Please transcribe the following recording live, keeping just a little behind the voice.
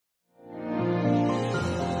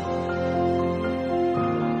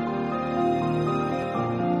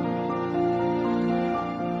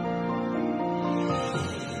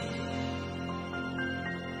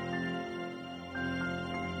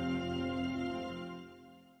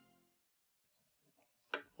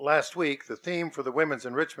Last week, the theme for the Women's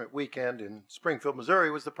Enrichment Weekend in Springfield, Missouri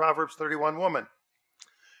was the Proverbs 31 woman.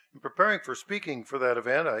 In preparing for speaking for that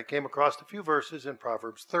event, I came across a few verses in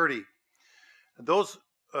Proverbs 30. And those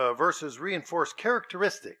verses reinforce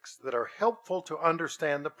characteristics that are helpful to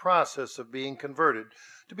understand the process of being converted,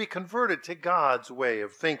 to be converted to God's way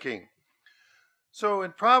of thinking. So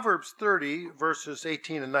in Proverbs 30, verses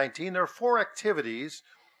 18 and 19, there are four activities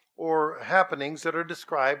or happenings that are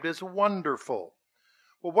described as wonderful.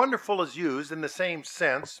 Well, wonderful is used in the same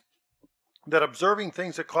sense that observing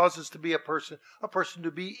things that causes to be a person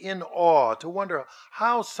to be in awe, to wonder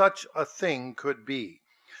how such a thing could be.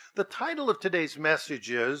 The title of today's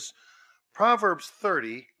message is Proverbs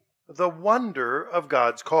 30, the wonder of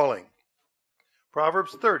God's calling.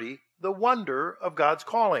 Proverbs 30, the wonder of God's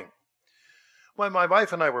calling. When my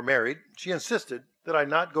wife and I were married, she insisted that I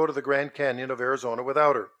not go to the Grand Canyon of Arizona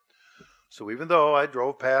without her. So even though I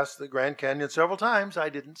drove past the Grand Canyon several times, I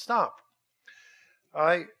didn't stop.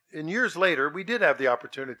 Years later, we did have the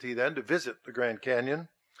opportunity then to visit the Grand Canyon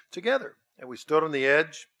together. And we stood on the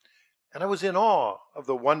edge, and I was in awe of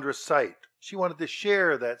the wondrous sight. She wanted to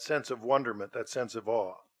share that sense of wonderment, that sense of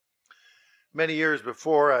awe. Many years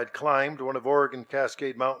before, I'd climbed one of Oregon's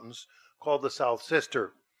Cascade Mountains called the South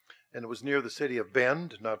Sister, and it was near the city of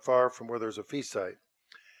Bend, not far from where there's a feast site.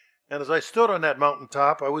 And as I stood on that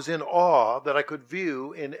mountaintop, I was in awe that I could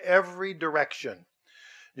view in every direction.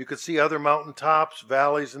 You could see other mountaintops,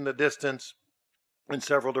 valleys in the distance, in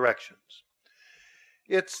several directions.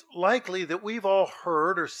 It's likely that we've all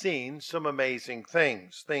heard or seen some amazing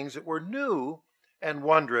things that were new and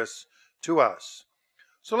wondrous to us.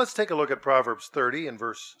 So let's take a look at Proverbs 30,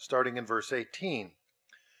 starting in verse 18.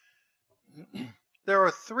 There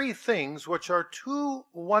are three things which are too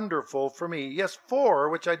wonderful for me. Yes, four,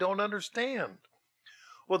 which I don't understand.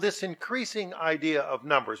 Well, this increasing idea of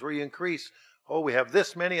numbers, where you increase, we have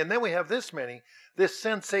this many, and then we have this many, this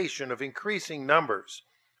sensation of increasing numbers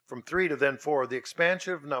from three to then four, the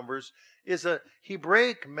expansion of numbers is a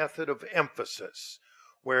Hebraic method of emphasis,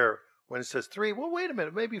 where when it says three, well, wait a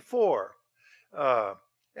minute, maybe four.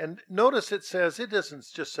 And notice it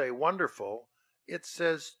doesn't just say wonderful, it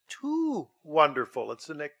says too wonderful. It's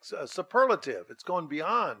a superlative. It's going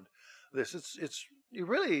beyond this. It's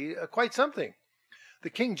really quite something. The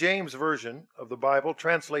King James Version of the Bible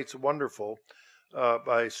translates wonderful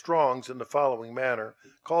by Strong's in the following manner,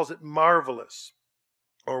 calls it marvelous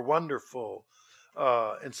or wonderful.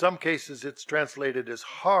 In some cases, it's translated as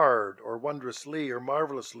hard or wondrously or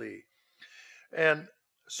marvelously. And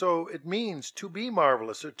so it means to be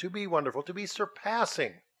marvelous or to be wonderful, to be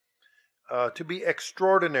surpassing. To be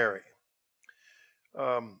extraordinary.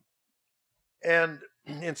 And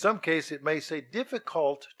in some case, it may say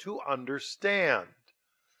difficult to understand.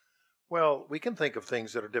 Well, we can think of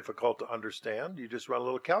things that are difficult to understand. You just run a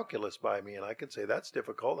little calculus by me, and I can say that's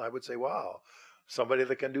difficult. I would say, wow, somebody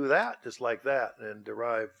that can do that just like that and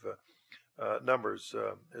derive numbers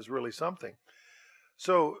is really something.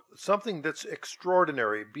 So something that's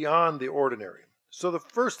extraordinary, beyond the ordinary. So the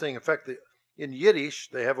first thing, in fact, in Yiddish,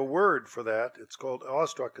 they have a word for that. It's called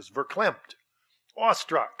awestruck, is verklempt.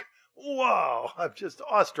 Awestruck. Wow, I'm just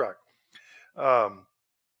awestruck.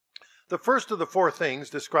 The first of the four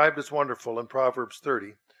things described as wonderful in Proverbs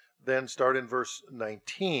 30 then start in verse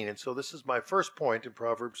 19. And so this is my first point in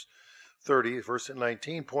Proverbs 30, verse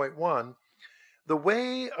 19.1. The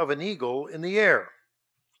way of an eagle in the air.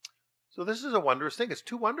 So this is a wondrous thing. It's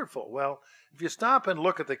too wonderful. Well, if you stop and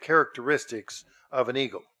look at the characteristics of an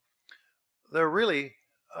eagle, it really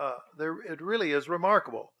is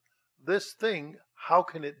remarkable. This thing, how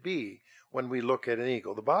can it be when we look at an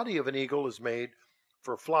eagle? The body of an eagle is made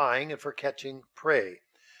for flying and for catching prey.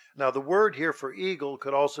 Now, the word here for eagle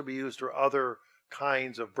could also be used for other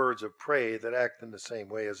kinds of birds of prey that act in the same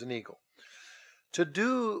way as an eagle.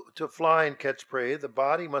 To fly and catch prey, the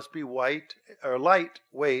body must be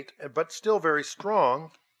lightweight, but still very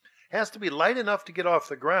strong. Has to be light enough to get off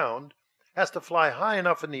the ground, has to fly high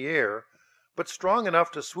enough in the air, but strong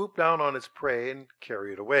enough to swoop down on its prey and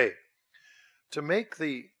carry it away. To make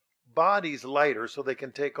the bodies lighter so they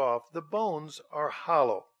can take off, the bones are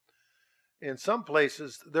hollow. In some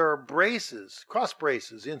places, there are cross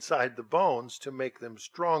braces inside the bones to make them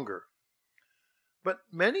stronger. But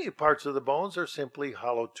many parts of the bones are simply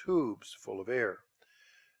hollow tubes full of air.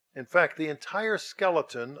 In fact, the entire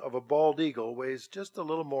skeleton of a bald eagle weighs just a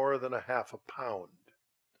little more than a half a pound,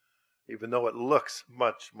 even though it looks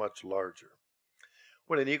much, much larger.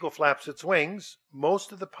 When an eagle flaps its wings,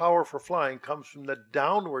 most of the power for flying comes from the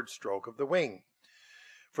downward stroke of the wing.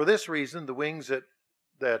 For this reason, the wings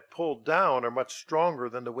that pull down are much stronger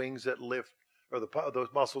than the wings that lift, or those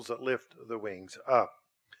muscles that lift the wings up.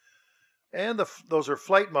 And those are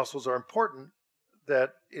flight muscles are important,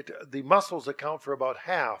 that the muscles account for about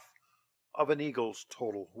half of an eagle's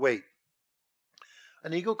total weight.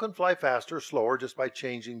 An eagle can fly faster or slower just by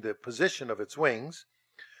changing the position of its wings.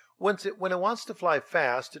 When it wants to fly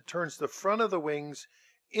fast, it turns the front of the wings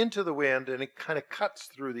into the wind and it kind of cuts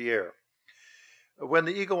through the air. When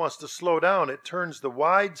the eagle wants to slow down, it turns the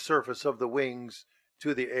wide surface of the wings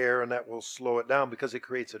to the air, and that will slow it down because it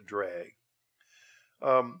creates a drag.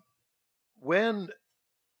 When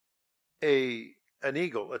an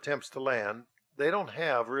eagle attempts to land, they don't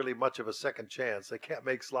have really much of a second chance. They can't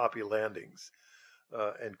make sloppy landings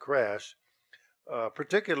and crash,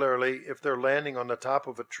 particularly if they're landing on the top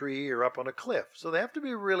of a tree or up on a cliff. So they have to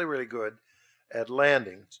be really, really good at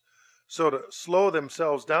landings. So to slow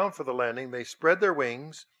themselves down for the landing, they spread their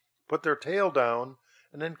wings, put their tail down,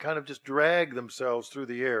 and then kind of just drag themselves through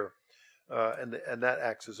the air, and that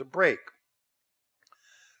acts as a brake.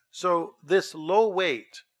 So this low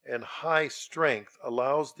weight and high strength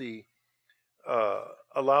allows the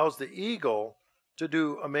eagle to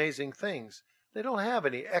do amazing things. They don't have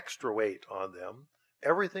any extra weight on them.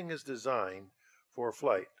 Everything is designed for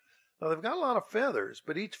flight. Now they've got a lot of feathers,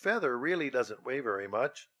 but each feather really doesn't weigh very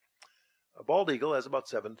much. A bald eagle has about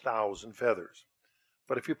 7,000 feathers.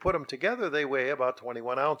 But if you put them together, they weigh about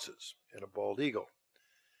 21 ounces in a bald eagle.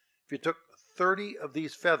 If you took 30 of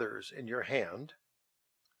these feathers in your hand,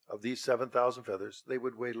 of these 7,000 feathers, they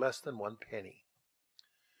would weigh less than 1 penny.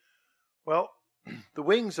 Well, the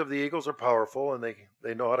wings of the eagles are powerful, and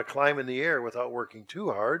they know how to climb in the air without working too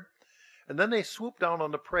hard. And then they swoop down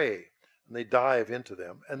on the prey, and they dive into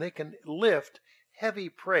them, and they can lift heavy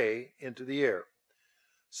prey into the air.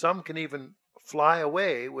 Some can even fly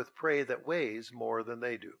away with prey that weighs more than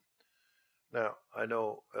they do. Now, I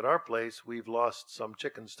know at our place we've lost some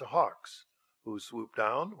chickens to hawks who swoop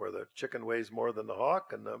down where the chicken weighs more than the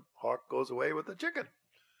hawk, and the hawk goes away with the chicken.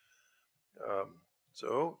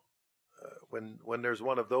 When there's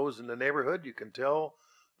one of those in the neighborhood, you can tell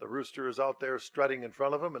the rooster is out there strutting in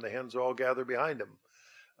front of him and the hens are all gathered behind him.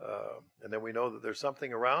 And then we know that there's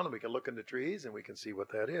something around, and we can look in the trees and we can see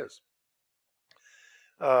what that is.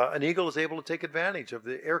 An eagle is able to take advantage of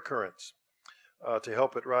the air currents to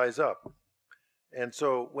help it rise up. And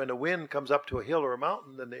so when a wind comes up to a hill or a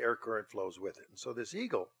mountain, then the air current flows with it. And so this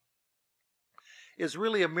eagle is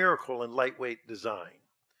really a miracle in lightweight design.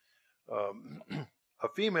 A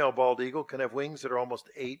female bald eagle can have wings that are almost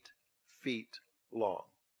 8 feet long.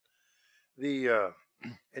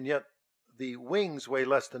 And yet the wings weigh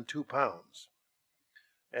less than 2 pounds.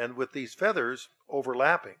 And with these feathers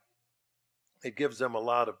overlapping, it gives them a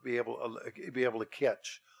lot of be able to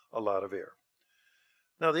catch a lot of air.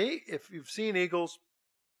 Now, if you've seen eagles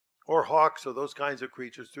or hawks or those kinds of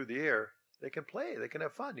creatures through the air, they can play. They can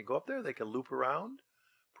have fun. You go up there, they can loop around.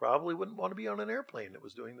 Probably wouldn't want to be on an airplane that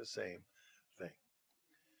was doing the same thing.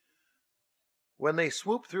 When they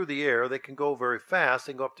swoop through the air, they can go very fast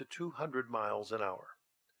and go up to 200 miles an hour.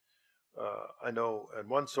 I know, and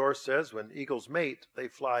one source says when eagles mate, they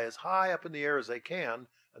fly as high up in the air as they can,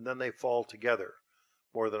 and then they fall together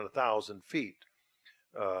more than 1,000 feet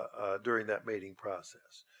during that mating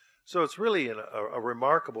process. So it's really a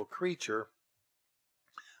remarkable creature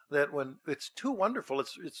that when it's too wonderful,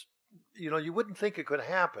 it's you wouldn't think it could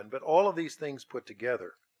happen, but all of these things put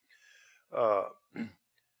together are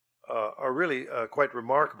really quite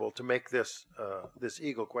remarkable to make this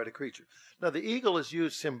eagle quite a creature. Now, the eagle is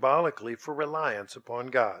used symbolically for reliance upon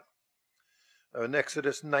God. In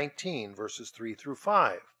Exodus 19, verses 3 through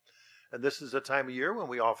 5. And this is a time of year when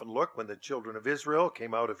we often look when the children of Israel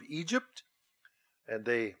came out of Egypt. And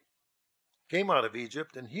they came out of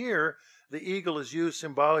Egypt. And here, the eagle is used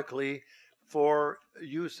symbolically for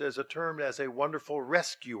use as a term as a wonderful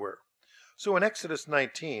rescuer. So in Exodus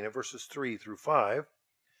 19, verses 3 through 5,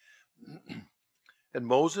 and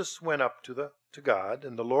Moses went up to God,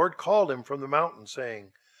 and the Lord called him from the mountain,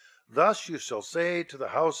 saying, Thus you shall say to the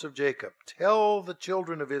house of Jacob, Tell the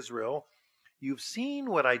children of Israel, you've seen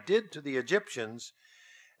what I did to the Egyptians,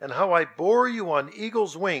 and how I bore you on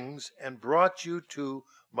eagle's wings and brought you to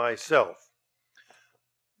myself.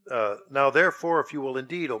 Now therefore, if you will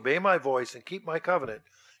indeed obey my voice and keep my covenant,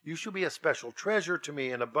 you shall be a special treasure to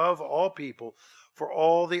me, and above all people, for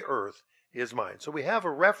all the earth is mine. So we have a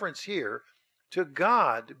reference here to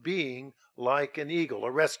God being like an eagle,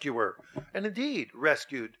 a rescuer, and indeed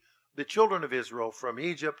rescued the children of Israel from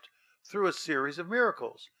Egypt through a series of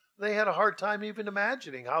miracles. They had a hard time even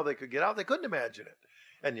imagining how they could get out. They couldn't imagine it,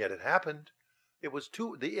 and yet it happened. It was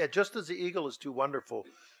just as the eagle is too wonderful,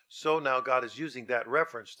 so now God is using that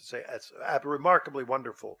reference to say it's remarkably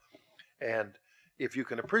wonderful. And If you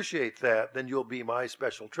can appreciate that, then you'll be my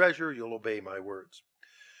special treasure. You'll obey my words.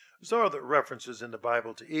 There's other references in the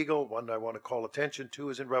Bible to eagle. One I want to call attention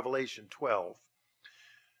to is in Revelation 12,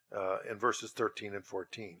 in verses 13 and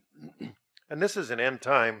 14. And this is an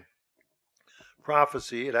end-time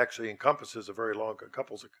prophecy. It actually encompasses a very long,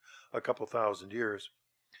 a couple thousand years,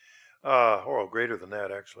 or greater than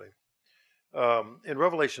that, actually. In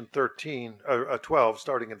Revelation 12,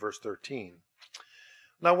 starting in verse 13.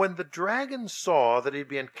 Now when the dragon saw that he had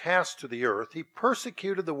been cast to the earth, he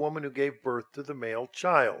persecuted the woman who gave birth to the male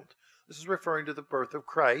child. This is referring to the birth of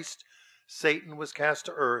Christ. Satan was cast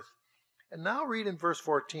to earth. And now read in verse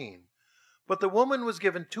 14. But the woman was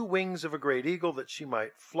given 2 wings of a great eagle, that she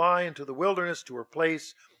might fly into the wilderness to her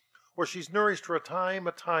place, where she's nourished for a time,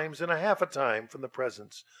 a times, and a half a time from the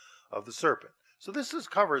presence of the serpent. So this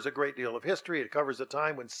covers a great deal of history. It covers the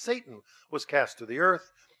time when Satan was cast to the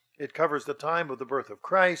earth. It covers the time of the birth of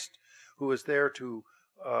Christ, who is there to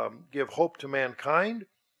give hope to mankind,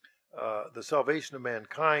 the salvation of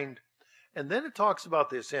mankind. And then it talks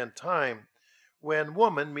about this end time when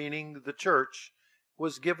woman, meaning the church,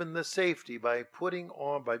 was given the safety by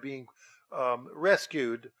being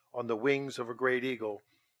rescued on the wings of a great eagle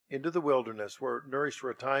into the wilderness, where nourished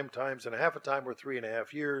for a time, times, and a half a time, or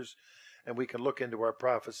 3.5 years. And we can look into our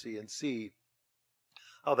prophecy and see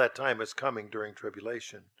how that time is coming during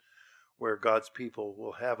tribulation, where God's people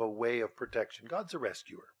will have a way of protection. God's a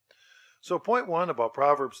rescuer. So point 1 about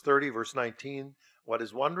Proverbs 30, verse 19, what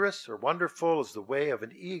is wondrous or wonderful is the way of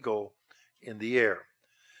an eagle in the air.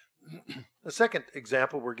 The second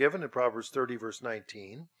example we're given in Proverbs 30, verse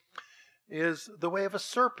 19, is the way of a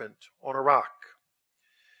serpent on a rock.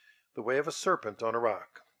 The way of a serpent on a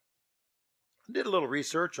rock. I did a little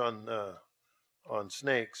research on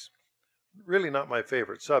snakes. Really not my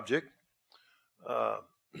favorite subject. I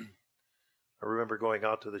remember going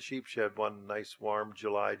out to the sheep shed one nice warm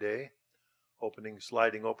July day,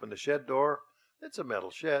 sliding open the shed door. It's a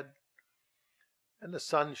metal shed. And the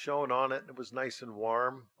sun shone on it, and it was nice and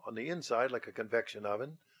warm on the inside, like a convection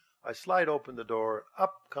oven. I slide open the door.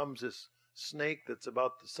 Up comes this snake that's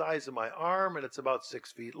about the size of my arm, and it's about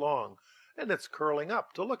 6 feet long. And it's curling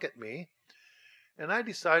up to look at me. And I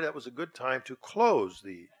decided that was a good time to close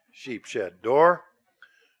the sheep shed door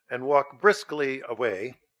and walk briskly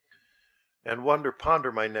away and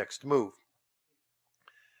ponder my next move.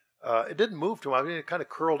 It didn't move too much. I mean, it kind of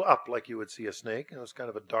curled up like you would see a snake. It was kind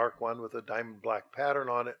of a dark one with a diamond black pattern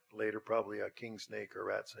on it. Later, probably a king snake or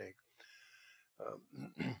rat snake.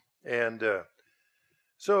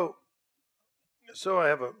 So I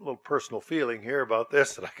have a little personal feeling here about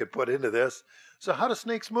this that I could put into this. So how do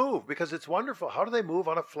snakes move? Because it's wonderful. How do they move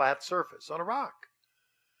on a flat surface, on a rock?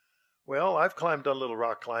 Well, I've done a little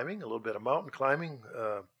rock climbing, a little bit of mountain climbing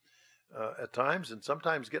at times, and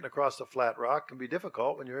sometimes getting across a flat rock can be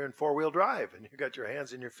difficult when you're in 4-wheel drive and you've got your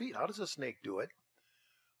hands in your feet. How does a snake do it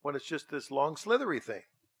when it's just this long slithery thing?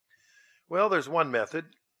 Well, there's one method,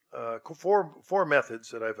 four methods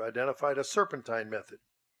that I've identified, a serpentine method.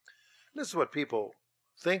 This is what people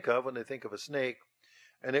think of when they think of a snake,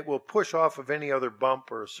 and it will push off of any other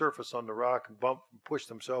bump or surface on the rock and push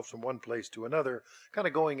themselves from one place to another, kind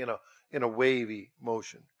of going in a wavy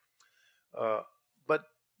motion. But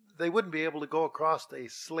they wouldn't be able to go across a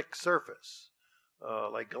slick surface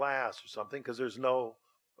like glass or something, because there's no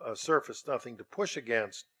surface, nothing to push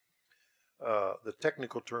against. The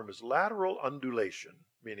technical term is lateral undulation,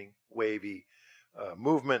 meaning wavy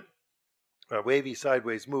movement, wavy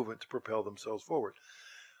sideways movement to propel themselves forward.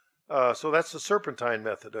 So that's the serpentine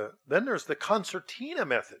method. Then there's the concertina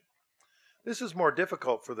method. This is more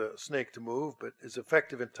difficult for the snake to move, but is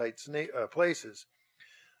effective in tight places.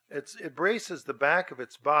 It braces the back of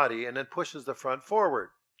its body and then pushes the front forward.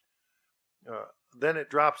 Then it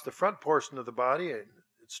drops the front portion of the body and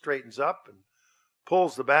it straightens up and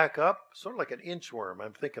pulls the back up, sort of like an inchworm.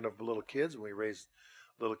 I'm thinking of little kids. When we raise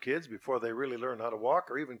little kids, before they really learn how to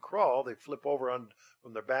walk or even crawl, they flip over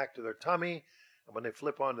from their back to their tummy. And when they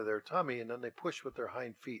flip onto their tummy, and then they push with their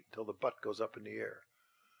hind feet until the butt goes up in the air.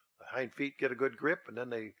 The hind feet get a good grip, and then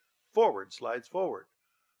they slides forward.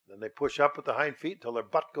 Then they push up with the hind feet until their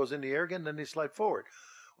butt goes in the air again, then they slide forward.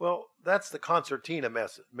 Well, that's the concertina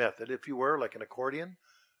method, if you were, like an accordion,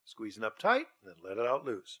 squeezing up tight, and then let it out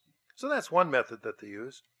loose. So that's one method that they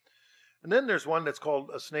use. And then there's one that's called,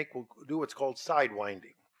 a snake will do what's called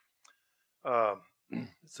sidewinding.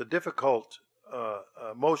 It's a difficult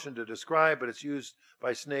motion to describe, but it's used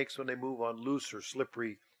by snakes when they move on loose or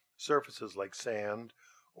slippery surfaces like sand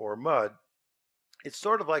or mud. It's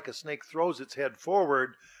sort of like a snake throws its head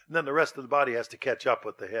forward, and then the rest of the body has to catch up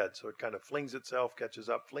with the head. So it kind of flings itself, catches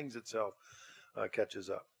up, flings itself, catches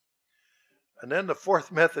up. And then the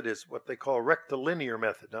fourth method is what they call rectilinear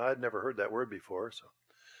method. Now, I'd never heard that word before.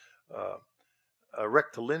 So, a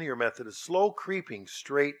rectilinear method is slow creeping,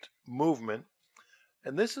 straight movement.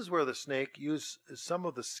 And this is where the snake uses some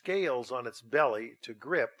of the scales on its belly to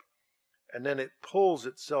grip, and then it pulls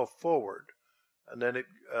itself forward. And then it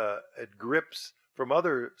grips from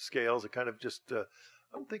other scales. It kind of just,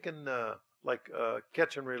 I'm thinking like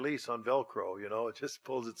catch and release on Velcro, it just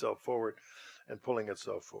pulls itself forward and pulling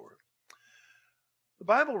itself forward. The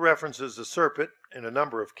Bible references the serpent in a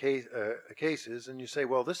number of cases, and you say,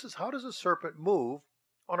 well, how does a serpent move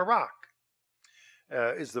on a rock?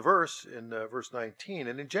 Is the verse in verse 19.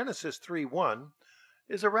 And in Genesis 3:1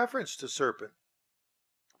 is a reference to serpent,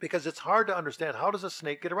 because it's hard to understand, how does a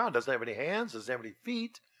snake get around? Doesn't have any hands, doesn't have any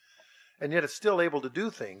feet, and yet it's still able to do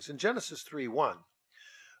things. In Genesis 3:1,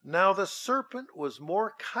 now the serpent was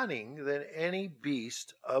more cunning than any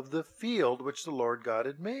beast of the field which the Lord God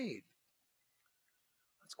had made.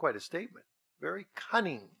 That's quite a statement. Very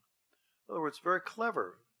cunning. In other words, very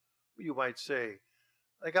clever. You might say,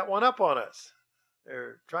 they got one up on us.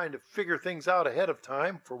 They're trying to figure things out ahead of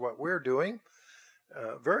time for what we're doing.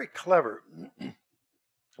 Very clever.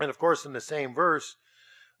 And of course, in the same verse,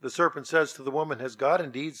 the serpent says to the woman, has God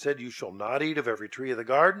indeed said you shall not eat of every tree of the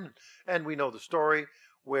garden? And we know the story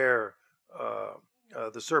where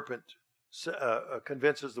the serpent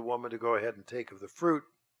convinces the woman to go ahead and take of the fruit.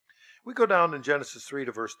 We go down in Genesis 3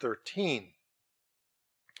 to verse 13.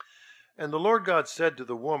 And the Lord God said to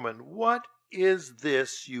the woman, what is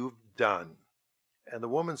this you've done? And the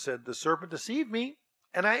woman said, the serpent deceived me,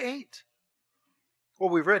 and I ate. Well,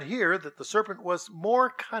 we've read here that the serpent was more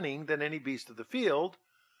cunning than any beast of the field.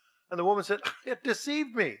 And the woman said, it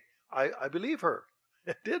deceived me. I believe her.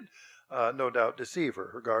 It did, no doubt, deceive her.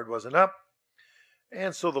 Her guard wasn't up.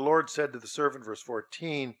 And so the Lord said to the serpent, verse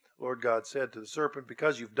 14, Lord God said to the serpent,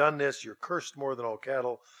 because you've done this, you're cursed more than all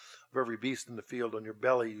cattle of every beast in the field. On your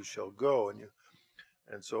belly you shall go,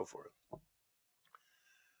 and so forth.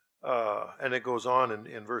 And it goes on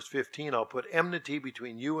in verse 15, I'll put enmity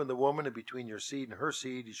between you and the woman, and between your seed and her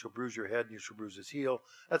seed. You shall bruise your head, and you shall bruise his heel.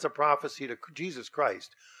 That's a prophecy to Jesus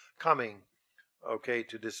Christ coming,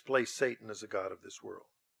 to displace Satan as the god of this world.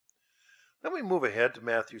 Then we move ahead to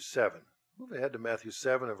Matthew 7. Move ahead to Matthew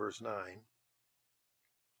 7 and verse 9.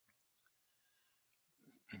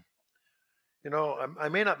 I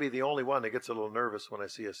may not be the only one that gets a little nervous when I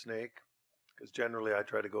see a snake, because generally I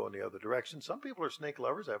try to go in the other direction. Some people are snake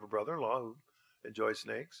lovers. I have a brother-in-law who enjoys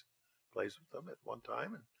snakes, plays with them at one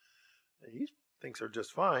time, and he thinks they're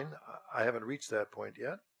just fine. I haven't reached that point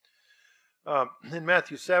yet. In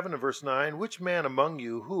Matthew 7 and verse 9, which man among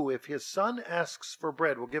you who, if his son asks for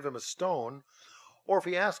bread, will give him a stone, or if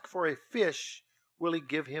he asks for a fish, will he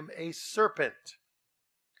give him a serpent?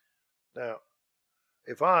 Now,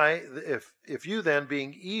 if you then,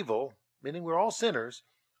 being evil, meaning we're all sinners,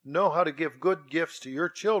 know how to give good gifts to your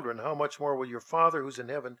children, how much more will your Father who's in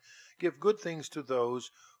heaven give good things to those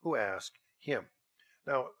who ask him?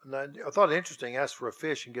 Now I thought it interesting, ask for a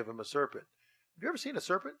fish and give him a serpent. Have you ever seen a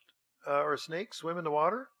serpent or a snake swim in the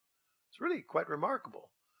water? It's really quite remarkable.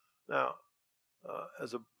 Now,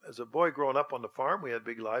 as a boy growing up on the farm, we had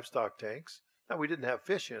big livestock tanks. Now, we didn't have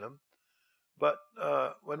fish in them, but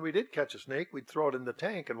when we did catch a snake, we'd throw it in the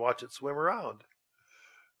tank and watch it swim around.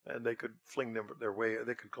 And they could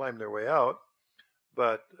they could climb their way out,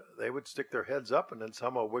 but they would stick their heads up and then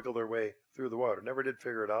somehow wiggle their way through the water. Never did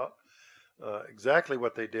figure it out exactly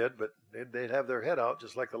what they did, but they'd have their head out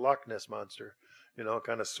just like the Loch Ness Monster,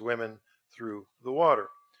 kind of swimming through the water.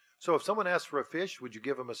 So if someone asked for a fish, would you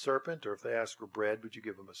give them a serpent? Or if they asked for bread, would you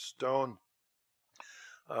give them a stone?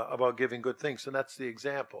 About giving good things. And that's the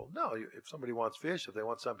example. No, if somebody wants fish, if they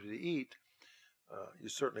want something to eat, you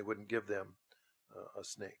certainly wouldn't give them a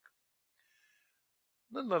snake.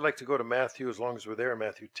 Then I'd like to go to Matthew, as long as we're there,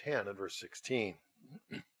 Matthew 10 and verse 16.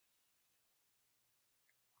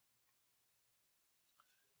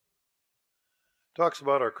 Talks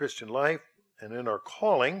about our Christian life and in our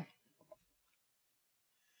calling.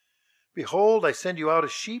 Behold, I send you out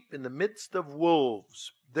as sheep in the midst of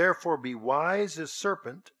wolves. Therefore be wise as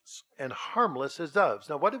serpents and harmless as doves.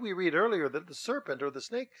 Now, what did we read earlier? That the serpent or the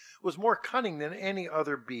snake was more cunning than any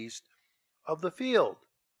other beast of the field.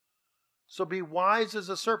 So be wise as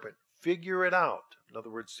a serpent. Figure it out. In other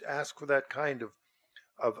words, ask for that kind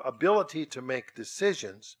of ability to make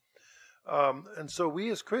decisions. And so we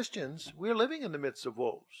as Christians, we're living in the midst of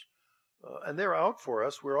wolves. And they're out for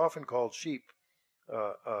us. We're often called sheep.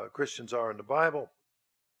 Christians are in the Bible.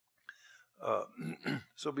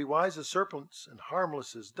 So be wise as serpents and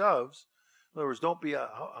harmless as doves. In other words, don't be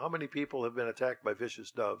how many people have been attacked by vicious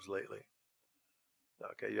doves lately?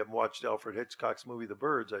 Okay, you haven't watched Alfred Hitchcock's movie The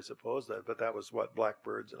Birds, I suppose, but that was what,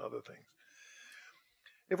 blackbirds and other things.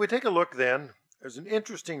 If we take a look then, there's an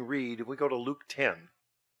interesting read if we go to Luke 10.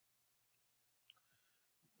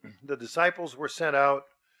 The disciples were sent out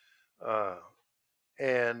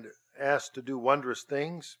and asked to do wondrous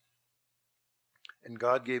things, and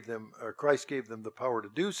Christ gave them the power to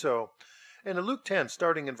do so. And in Luke 10,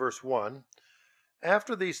 starting in verse 1,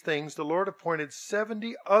 after these things the Lord appointed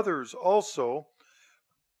 70 others also,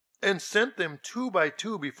 and sent them 2 by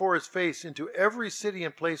 2 before his face into every city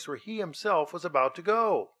and place where he himself was about to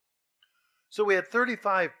go. So we had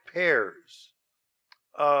 35 pairs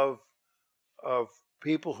of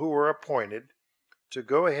people who were appointed to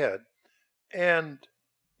go ahead and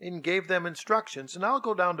gave them instructions. And I'll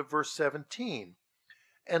go down to verse 17.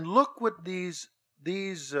 And look what these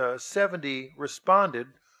 70 responded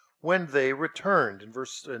when they returned. In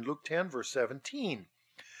Luke 10, verse 17.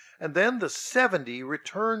 And then the 70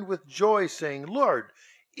 returned with joy, saying, Lord,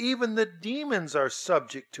 even the demons are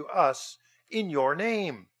subject to us in your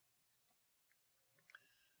name.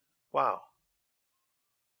 Wow.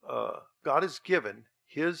 God has given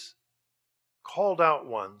his called out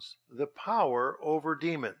ones the power over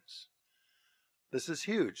demons. This is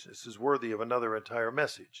huge. This is worthy of another entire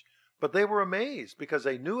message. But they were amazed because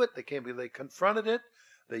they knew it. They confronted it.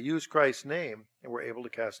 They used Christ's name and were able to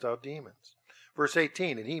cast out demons. Verse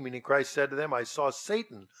 18, and he, meaning Christ, said to them, I saw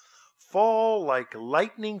Satan fall like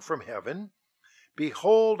lightning from heaven.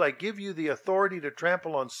 Behold, I give you the authority to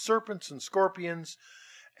trample on serpents and scorpions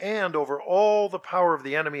and over all the power of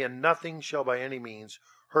the enemy, and nothing shall by any means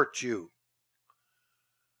hurt you.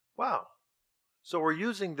 Wow. So we're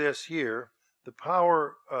using this here, the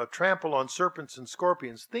power, trample on serpents and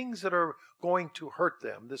scorpions, things that are going to hurt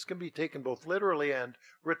them. This can be taken both literally and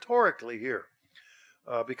rhetorically here,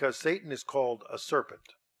 because Satan is called a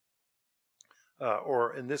serpent,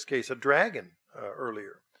 or in this case, a dragon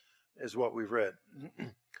earlier, is what we've read.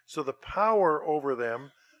 So the power over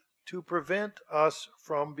them to prevent us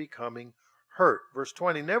from becoming hurt. Verse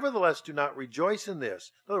 20, nevertheless, do not rejoice in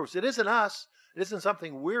this. In other words, it isn't us. It isn't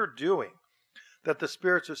something we're doing that the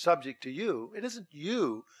spirits are subject to you. It isn't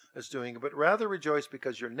you that's doing it, but rather rejoice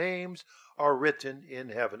because your names are written in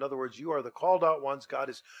heaven. In other words, you are the called out ones. God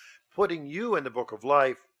is putting you in the book of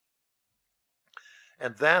life.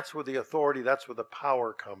 And that's where the authority, that's where the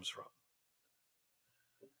power comes from.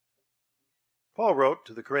 Paul wrote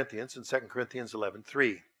to the Corinthians in 2 Corinthians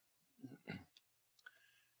 11:3.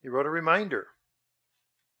 He wrote a reminder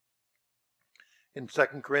in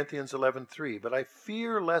 2 Corinthians 11:3, but I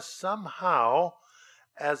fear lest somehow,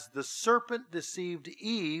 as the serpent deceived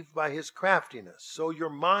Eve by his craftiness, so your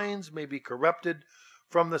minds may be corrupted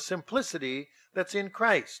from the simplicity that's in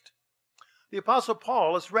Christ. The Apostle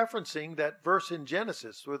Paul is referencing that verse in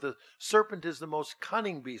Genesis where the serpent is the most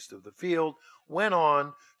cunning beast of the field, went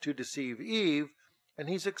on to deceive Eve, and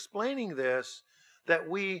he's explaining this, that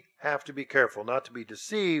we have to be careful not to be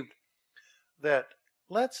deceived, that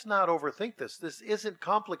let's not overthink this. This isn't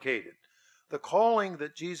complicated. The calling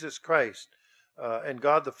that Jesus Christ and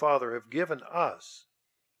God the Father have given us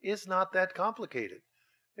is not that complicated.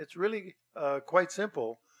 It's really quite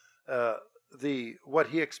simple. What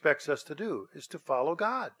he expects us to do is to follow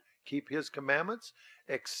God, keep his commandments,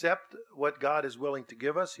 accept what God is willing to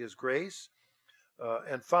give us, his grace,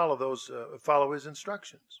 and follow his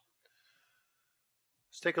instructions.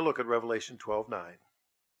 Let's take a look at Revelation 12:9.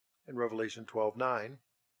 In Revelation 12:9,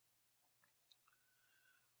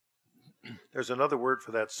 there's another word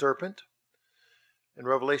for that serpent. In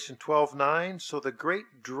Revelation 12:9, so the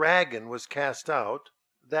great dragon was cast out,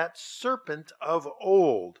 that serpent of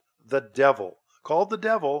old, the devil, called the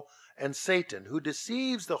devil and Satan, who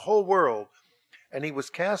deceives the whole world, and he was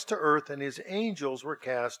cast to earth, and his angels were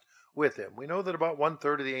cast with him. We know that about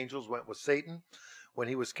 1/3 of the angels went with Satan when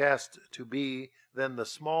he was cast to be then the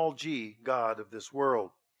small g god of this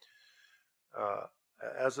world,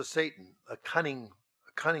 as a Satan, a cunning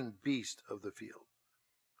beast of the field.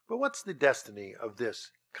 But what's the destiny of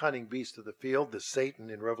this cunning beast of the field, this Satan,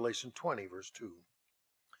 in Revelation 20, verse 2?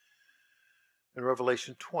 In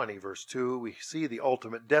Revelation 20, verse 2, we see the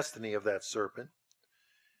ultimate destiny of that serpent.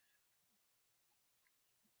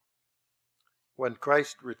 When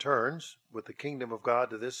Christ returns with the kingdom of God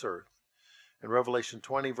to this earth, in Revelation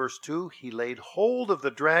 20, verse 2, he laid hold of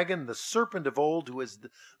the dragon, the serpent of old, who is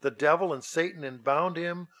the devil and Satan, and bound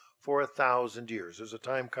him for 1,000 years. There's a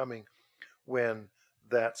time coming when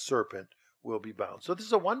that serpent will be bound. So this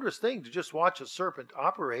is a wondrous thing to just watch a serpent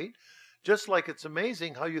operate, just like it's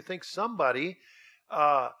amazing how you think somebody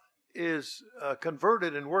is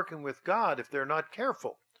converted and working with God if they're not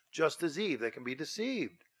careful. Just as Eve, they can be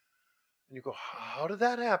deceived. And you go, how did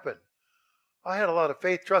that happen? I had a lot of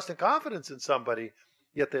faith, trust, and confidence in somebody,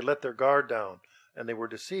 yet they let their guard down, and they were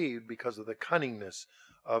deceived because of the cunningness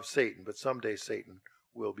of Satan. But someday Satan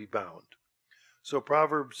will be bound. So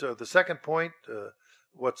Proverbs, the second point,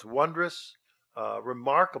 what's wondrous,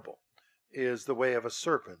 remarkable, is the way of a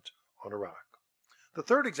serpent on a rock. The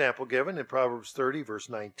third example given in Proverbs 30, verse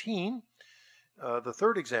 19, the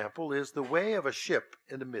third example is the way of a ship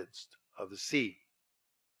in the midst of the sea.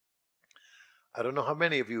 I don't know how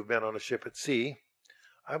many of you have been on a ship at sea.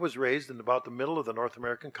 I was raised in about the middle of the North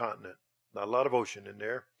American continent. Not a lot of ocean in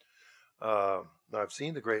there. I've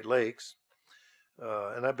seen the Great Lakes,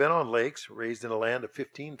 and I've been on lakes, raised in a land of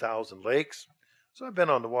 15,000 lakes. So I've been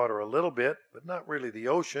on the water a little bit, but not really the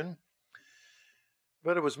ocean.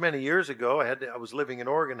 But it was many years ago. I was living in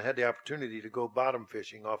Oregon and had the opportunity to go bottom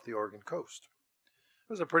fishing off the Oregon coast.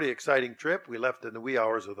 It was a pretty exciting trip. We left in the wee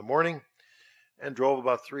hours of the morning and drove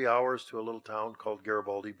about 3 hours to a little town called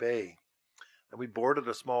Garibaldi Bay. And we boarded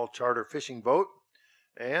a small charter fishing boat,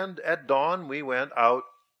 and at dawn we went out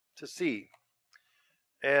to sea.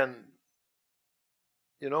 And,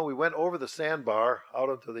 we went over the sandbar out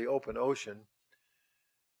into the open ocean,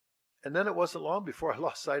 and then it wasn't long before I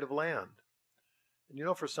lost sight of land.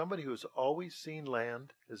 And for somebody who's always seen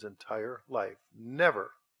land his entire life,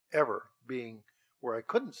 never, ever being where I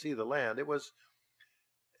couldn't see the land, there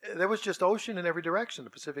was just ocean in every direction. The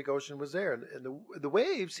Pacific Ocean was there, and the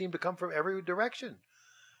waves seemed to come from every direction.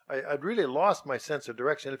 I'd really lost my sense of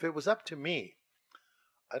direction. If it was up to me,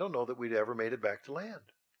 I don't know that we'd ever made it back to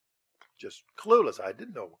land. Just clueless. I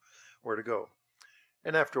didn't know where to go.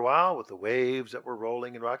 And after a while, with the waves that were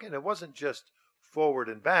rolling and rocking, it wasn't just forward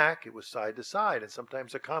and back, it was side to side, and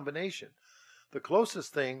sometimes a combination. The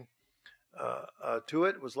closest thing to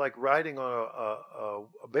it was like riding on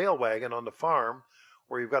a bale wagon on the farm,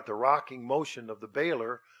 where you've got the rocking motion of the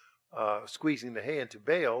baler squeezing the hay into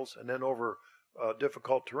bales, and then over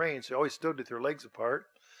difficult terrain. So you always stood with your legs apart.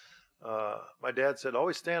 My dad said,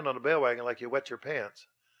 always stand on a bale wagon like you wet your pants.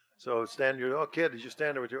 So kid, did you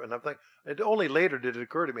stand there with your, and I'm thinking, and only later did it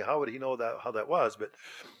occur to me, how would he know how that was? But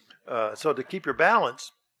so to keep your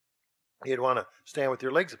balance, you'd want to stand with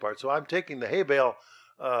your legs apart. So I'm taking the hay bale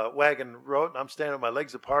wagon road, and I'm standing with my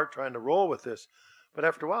legs apart trying to roll with this. But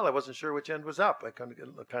after a while, I wasn't sure which end was up. I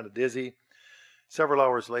kind of dizzy. Several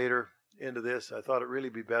hours later into this, I thought it'd really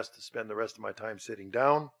be best to spend the rest of my time sitting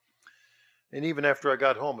down. And even after I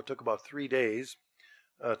got home, it took about 3 days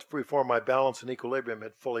before my balance and equilibrium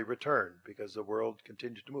had fully returned, because the world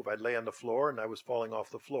continued to move. I'd lay on the floor, and I was falling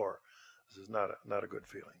off the floor. This is not a good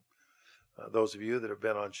feeling. Those of you that have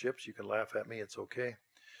been on ships, you can laugh at me. It's okay.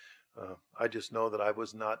 I just know that I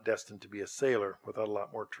was not destined to be a sailor without a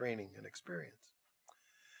lot more training and experience.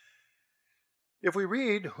 If we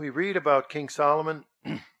read about King Solomon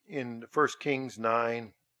in 1 Kings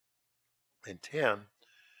 9 and 10,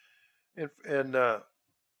 and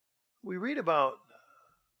we read about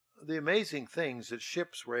the amazing things that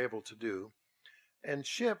ships were able to do. And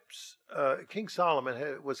ships, King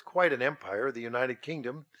Solomon was quite an empire, the United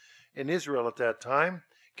Kingdom in Israel at that time.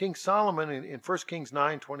 King Solomon, in 1 Kings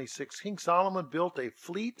 9:26, King Solomon built a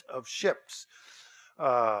fleet of ships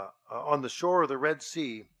on the shore of the Red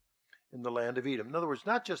Sea in the land of Edom. In other words,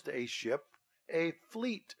 not just a ship, a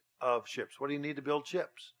fleet of ships. What do you need to build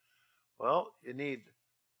ships? Well, you need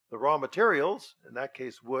the raw materials, in that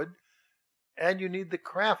case wood, and you need the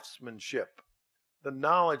craftsmanship, the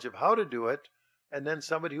knowledge of how to do it, and then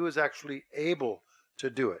somebody who is actually able to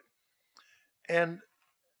do it. And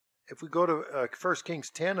if we go to 1 Kings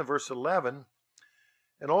 10 and verse 11,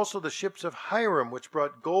 and also the ships of Hiram, which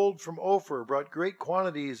brought gold from Ophir, brought great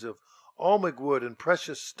quantities of almug wood and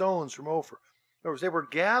precious stones from Ophir. In other words, they were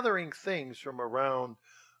gathering things from around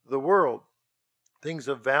the world, things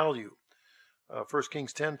of value. 1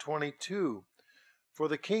 Kings 10:22, for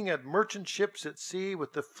the king had merchant ships at sea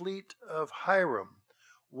with the fleet of Hiram.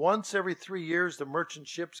 Once every 3 years, the merchant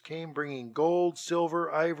ships came bringing gold, silver,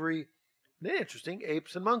 ivory, and interesting,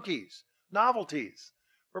 apes and monkeys, novelties,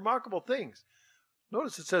 remarkable things.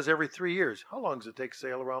 Notice it says every 3 years. How long does it take to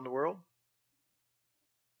sail around the world?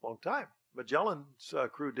 Long time. Magellan's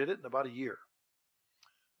crew did it in about a year.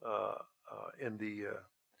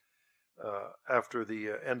 After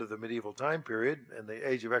the end of the medieval time period and the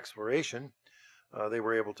age of exploration, they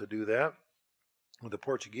were able to do that with the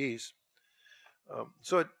Portuguese.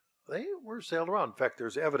 They were sailed around. In fact,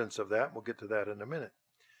 there's evidence of that. We'll get to that in a minute.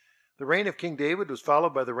 The reign of King David was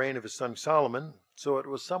followed by the reign of his son Solomon. So it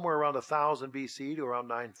was somewhere around 1000 BC to around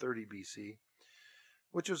 930 BC,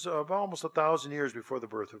 which was almost 1,000 years before the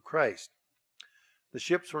birth of Christ. The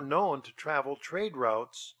ships were known to travel trade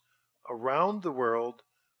routes around the world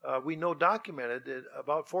we know documented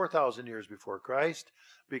about 4,000 years before Christ,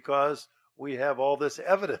 because we have all this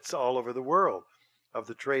evidence all over the world of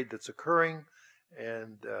the trade that's occurring.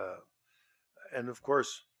 And of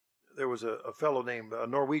course, there was a fellow named, a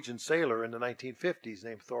Norwegian sailor in the 1950s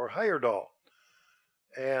named Thor Heyerdahl.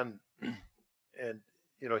 And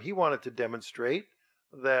he wanted to demonstrate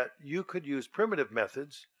that you could use primitive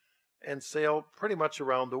methods and sail pretty much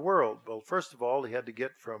around the world. Well, first of all, he had to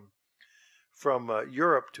get from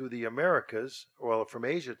Europe to the Americas, well, from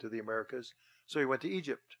Asia to the Americas. So he went to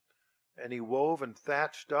Egypt, and he wove and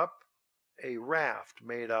thatched up a raft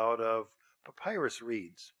made out of papyrus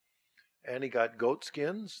reeds. And he got goat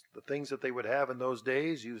skins, the things that they would have in those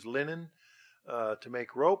days, used linen to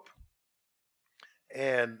make rope,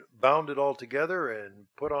 and bound it all together and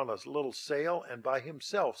put on a little sail, and by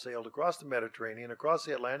himself sailed across the Mediterranean, across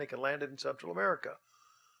the Atlantic, and landed in Central America,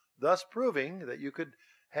 thus proving that you could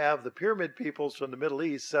have the pyramid peoples from the Middle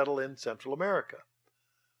East settle in Central America,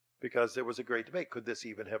 because there was a great debate. Could this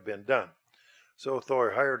even have been done? So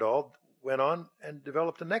Thor Heyerdahl went on and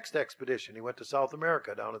developed the next expedition. He went to South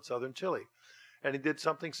America, down in southern Chile, and he did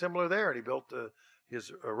something similar there. And he built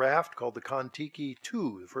his raft called the Kon-Tiki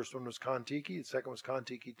II. The first one was Kon-Tiki, the second was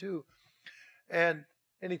Kon-Tiki II. And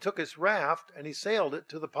he took his raft and he sailed it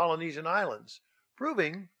to the Polynesian islands,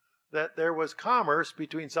 proving that there was commerce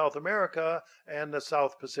between South America and the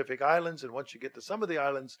South Pacific Islands. And once you get to some of the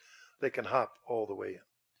islands, they can hop all the way in.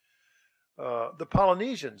 The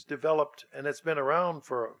Polynesians developed, and it's been around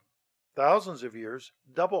for thousands of years,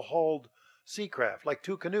 double-hulled sea craft, like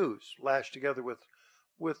two canoes lashed together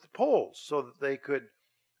with poles, so that they could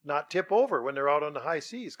not tip over when they're out on the high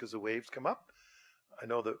seas, because the waves come up. I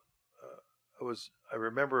know that I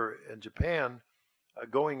remember in Japan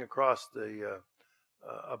going across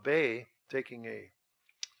a bay, taking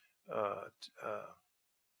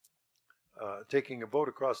a boat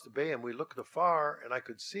across the bay, and we looked afar, and I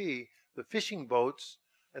could see the fishing boats,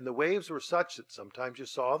 and the waves were such that sometimes you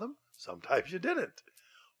saw them, sometimes you didn't.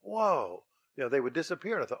 Whoa! They would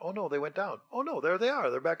disappear, and I thought, oh no, they went down. Oh no, there they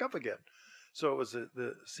are. They're back up again. So it was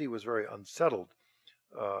the sea was very unsettled.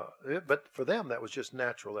 But for them, that was just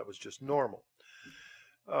natural. That was just normal.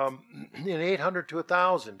 In 800 to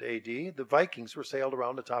 1000 AD, the Vikings were sailed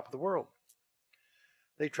around the top of the world.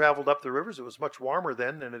 They traveled up the rivers. It was much warmer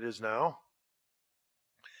then than it is now.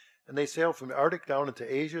 And they sailed from the Arctic down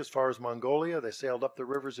into Asia as far as Mongolia. They sailed up the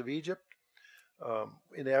rivers of Egypt.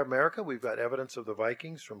 In America, we've got evidence of the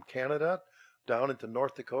Vikings from Canada down into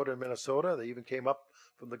North Dakota and Minnesota. They even came up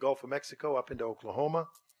from the Gulf of Mexico up into Oklahoma.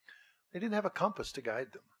 They didn't have a compass to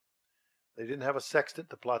guide them. They didn't have a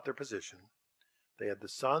sextant to plot their position. They had the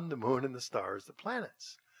sun, the moon, and the stars, the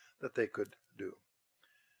planets, that they could do.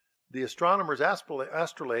 The astronomer's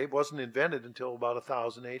astrolabe wasn't invented until about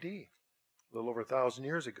 1000 AD, a little over 1,000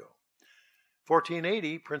 years ago.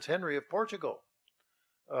 1480, Prince Henry of Portugal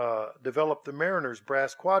developed the mariner's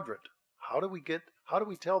brass quadrant. How do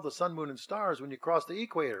we tell the sun, moon, and stars when you cross the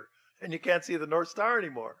equator and you can't see the North Star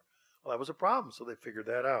anymore? Well, that was a problem, so they figured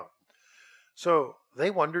that out. So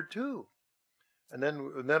they wondered too. And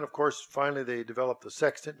then of course, finally they developed the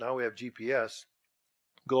sextant. Now we have GPS,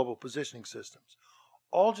 global positioning systems.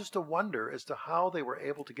 All just a wonder as to how they were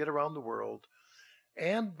able to get around the world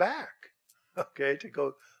and back, okay, to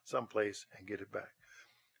go someplace and get it back.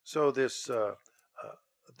 So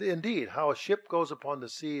indeed, how a ship goes upon the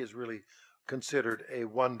sea is really considered a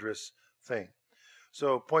wondrous thing.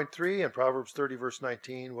 So point 3 in Proverbs 30 verse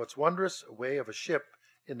 19, what's wondrous? A way of a ship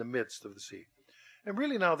in the midst of the sea. And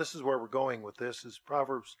really now this is where we're going with this, is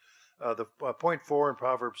Proverbs, point 4 in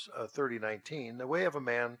Proverbs 30:19, the way of a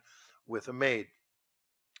man with a maid.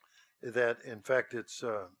 That, in fact, it's,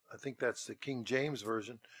 I think that's the King James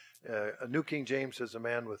Version. A New King James says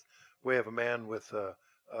way of a man with a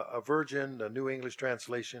virgin. A New English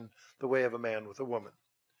translation, the way of a man with a woman.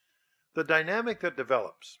 The dynamic that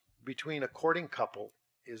develops between a courting couple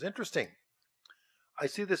is interesting. I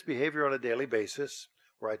see this behavior on a daily basis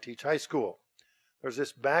where I teach high school. There's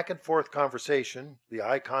this back and forth conversation, the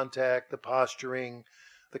eye contact, the posturing,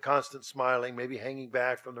 the constant smiling, maybe hanging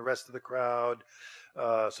back from the rest of the crowd,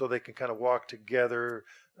 so they can kind of walk together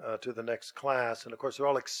to the next class. And of course, they're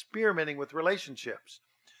all experimenting with relationships,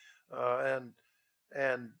 and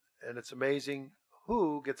it's amazing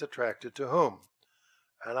who gets attracted to whom.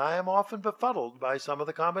 And I am often befuddled by some of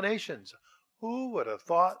the combinations. Who would have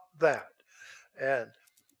thought that?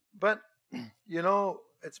 But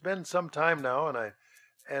it's been some time now,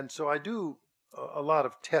 and so I do a lot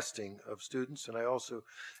of testing of students, and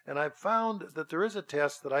I've found that there is a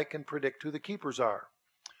test that I can predict who the keepers are.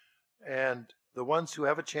 And the ones who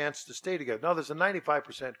have a chance to stay together. Now, there's a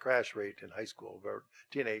 95% crash rate in high school or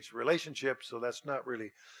teenage relationships, so that's not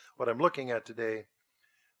really what I'm looking at today.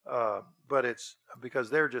 But it's because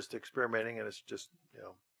they're just experimenting, and it's just,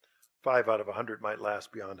 5 out of 100 might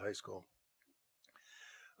last beyond high school.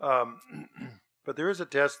 But there is a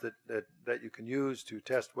test that you can use to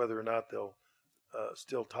test whether or not they'll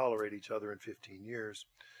still tolerate each other in 15 years.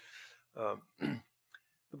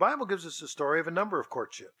 The Bible gives us a story of a number of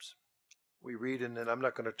courtships. We read, and I'm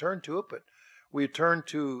not going to turn to it, but we turn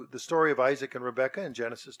to the story of Isaac and Rebekah in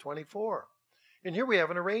Genesis 24. And here we have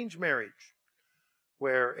an arranged marriage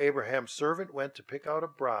where Abraham's servant went to pick out a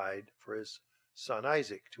bride for his son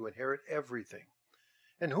Isaac to inherit everything.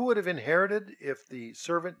 And who would have inherited if the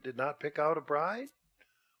servant did not pick out a bride?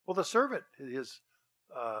 Well, the servant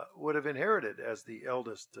would have inherited as the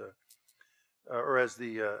eldest, or as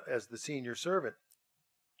the senior servant.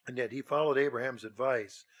 And yet he followed Abraham's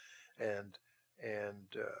advice and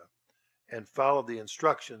followed the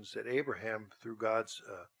instructions that Abraham, through God's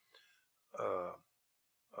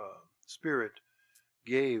Spirit,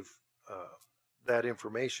 gave that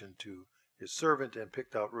information to his servant, and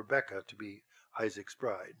picked out Rebekah to be Isaac's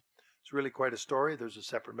bride. It's really quite a story. There's a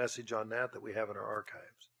separate message on that we have in our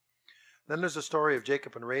archives. Then there's a story of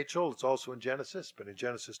Jacob and Rachel. It's also in Genesis, but in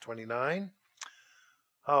Genesis 29,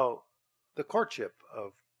 how the courtship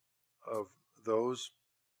of those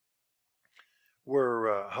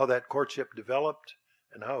were, how that courtship developed,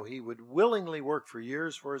 and how he would willingly work for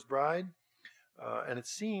years for his bride, and it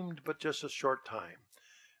seemed but just a short time.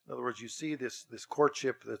 In other words, you see this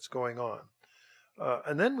courtship that's going on.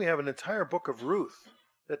 And then we have an entire book of Ruth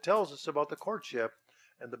that tells us about the courtship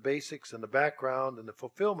and the basics and the background and the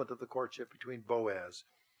fulfillment of the courtship between Boaz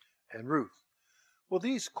and Ruth. Well,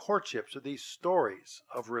 these courtships are these stories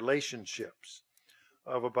of relationships,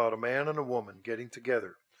 of about a man and a woman getting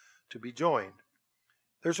together to be joined.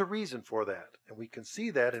 There's a reason for that, and we can see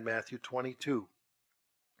that in Matthew 22.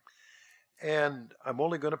 And I'm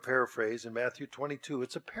only going to paraphrase in Matthew 22.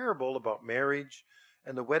 It's a parable about marriage,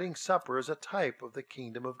 and the wedding supper is a type of the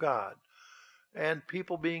kingdom of God, and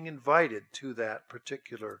people being invited to that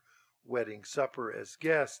particular wedding supper as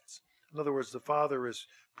guests. In other words, the Father is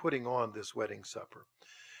putting on this wedding supper.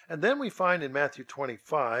 And then we find in Matthew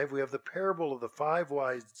 25, we have the parable of the 5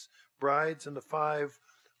 wise brides and the 5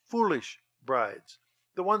 foolish brides,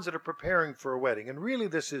 the ones that are preparing for a wedding. And really,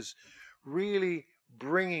 this is really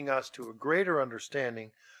bringing us to a greater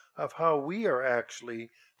understanding of how we are actually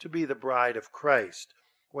to be the bride of Christ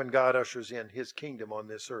when God ushers in his kingdom on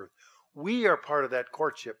this earth. We are part of that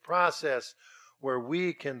courtship process where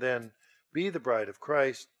we can then be the bride of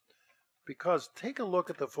Christ, because take a look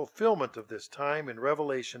at the fulfillment of this time in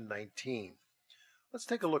Revelation 19. Let's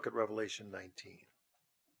take a look at Revelation 19,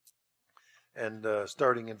 and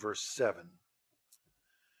starting in verse 7.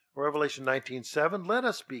 Revelation 19:7, let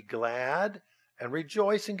us be glad and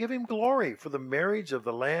rejoice and give him glory, for the marriage of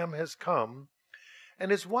the Lamb has come,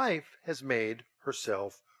 and his wife has made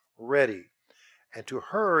herself ready. And to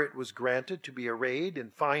her it was granted to be arrayed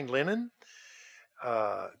in fine linen,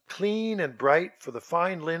 clean and bright, for the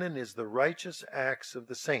fine linen is the righteous acts of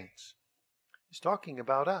the saints. He's talking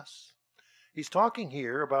about us. He's talking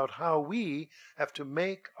here about how we have to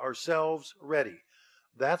make ourselves ready.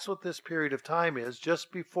 That's what this period of time is,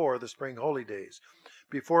 just before the spring holy days,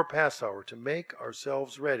 before Passover, to make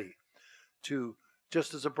ourselves ready, to,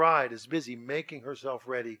 just as a bride is busy making herself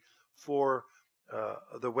ready for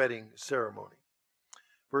the wedding ceremony.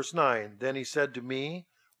 Verse 9, then he said to me,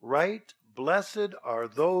 right, blessed are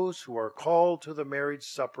those who are called to the marriage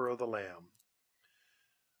supper of the Lamb.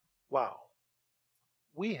 Wow.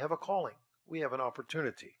 We have a calling. We have an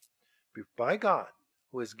opportunity by God,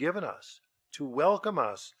 who has given us to welcome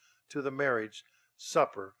us to the marriage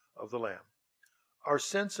supper of the Lamb. Our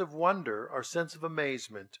sense of wonder, our sense of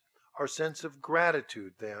amazement, our sense of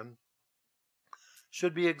gratitude then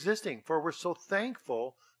should be existing, for we're so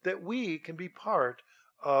thankful that we can be part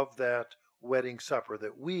of that wedding supper,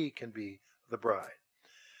 that we can be the bride.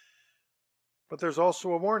 But there's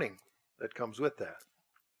also a warning that comes with that.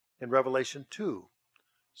 In Revelation 2,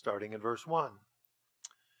 starting in verse 1.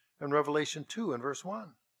 In Revelation 2 and verse 1.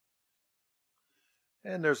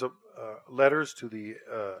 And there's letters to the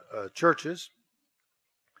churches.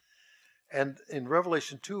 And in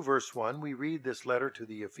Revelation 2, verse 1, we read this letter to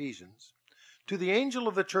the Ephesians. To the angel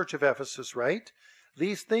of the church of Ephesus write,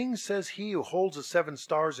 these things says he who holds the 7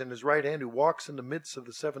 stars in his right hand, who walks in the midst of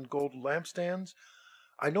the 7 gold lampstands.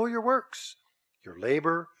 I know your works, your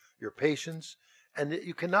labor, your patience, and that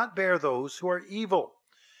you cannot bear those who are evil.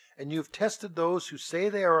 And you've tested those who say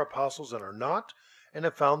they are apostles and are not, and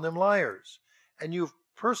have found them liars. And you've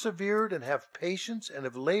persevered and have patience and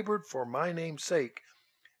have labored for my name's sake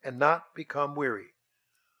and not become weary.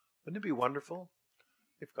 Wouldn't it be wonderful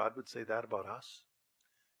if God would say that about us?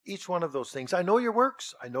 Each one of those things. I know your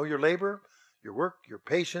works. I know your labor, your work, your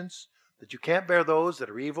patience, that you can't bear those that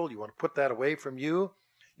are evil. You want to put that away from you.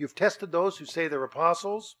 You've tested those who say they're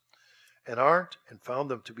apostles and aren't and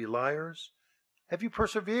found them to be liars. Have you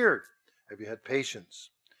persevered? Have you had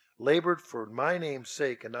patience? Labored for my name's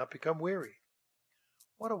sake and not become weary?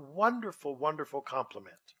 What a wonderful, wonderful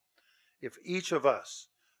compliment if each of us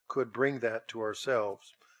could bring that to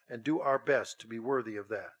ourselves and do our best to be worthy of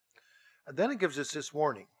that. And then it gives us this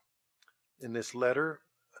warning in this letter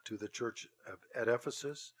to the church at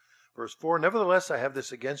Ephesus. Verse 4, nevertheless, I have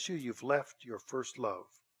this against you, you've left your first love.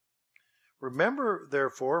 Remember,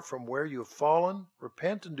 therefore, from where you have fallen,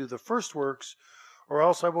 repent and do the first works, or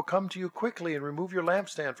else I will come to you quickly and remove your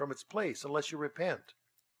lampstand from its place, unless you repent.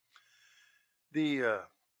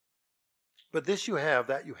 But this you have,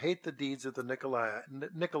 that you hate the deeds of the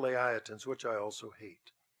Nicolaitans, which I also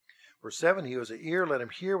hate. Verse 7, he who has an ear, let him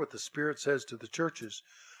hear what the Spirit says to the churches.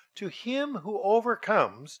 To him who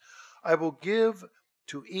overcomes, I will give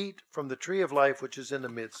to eat from the tree of life, which is in the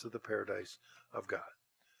midst of the paradise of God.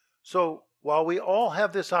 So while we all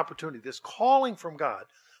have this opportunity, this calling from God,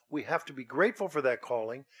 we have to be grateful for that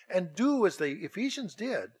calling and do as the Ephesians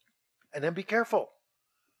did, and then be careful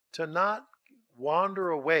to not wander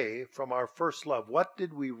away from our first love. What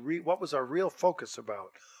was our real focus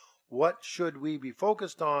about? What should we be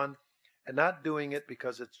focused on, and not doing it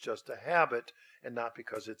because it's just a habit and not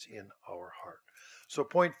because it's in our heart. So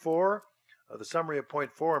point 4, the summary of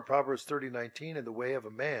point 4 in Proverbs 30:19, in the way of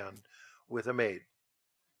a man with a maid.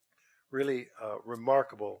 Really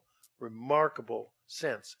remarkable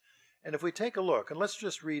sense. And if we take a look, and let's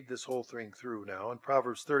just read this whole thing through now in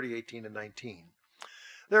Proverbs 30:18 and 19.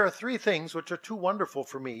 There are 3 things which are too wonderful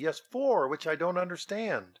for me, yes, 4 which I don't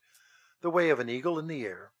understand. The way of an eagle in the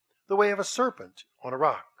air, the way of a serpent on a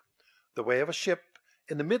rock, the way of a ship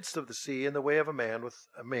in the midst of the sea, and the way of a man with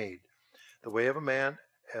a maid. The way of a man,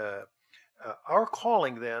 our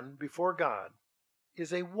calling then before God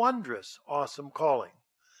is a wondrous, awesome calling.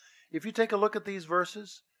 If you take a look at these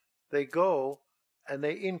verses, they go and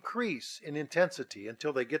they increase in intensity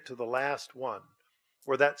until they get to the last one,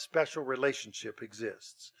 where that special relationship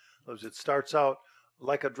exists. It starts out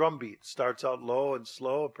like a drum beat, starts out low and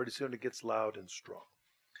slow, and pretty soon it gets loud and strong.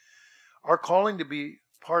 Our calling to be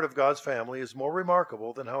part of God's family is more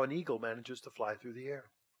remarkable than how an eagle manages to fly through the air.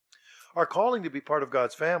 Our calling to be part of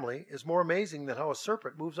God's family is more amazing than how a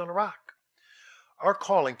serpent moves on a rock. Our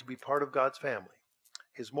calling to be part of God's family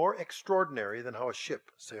is more extraordinary than how a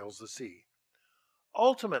ship sails the sea.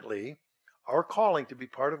 Ultimately, our calling to be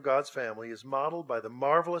part of God's family is modeled by the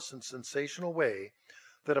marvelous and sensational way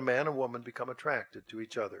that a man and woman become attracted to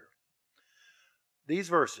each other. These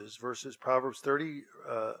verses Proverbs 30,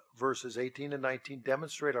 verses 18 and 19,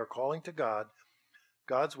 demonstrate our calling to God,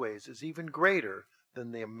 God's ways, is even greater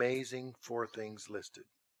than the amazing 4 things listed.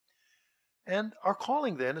 And our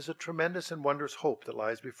calling then is a tremendous and wondrous hope that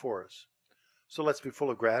lies before us. So let's be full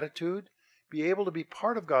of gratitude, be able to be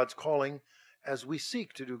part of God's calling as we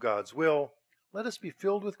seek to do God's will. Let us be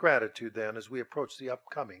filled with gratitude then as we approach the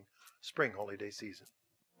upcoming spring holiday season.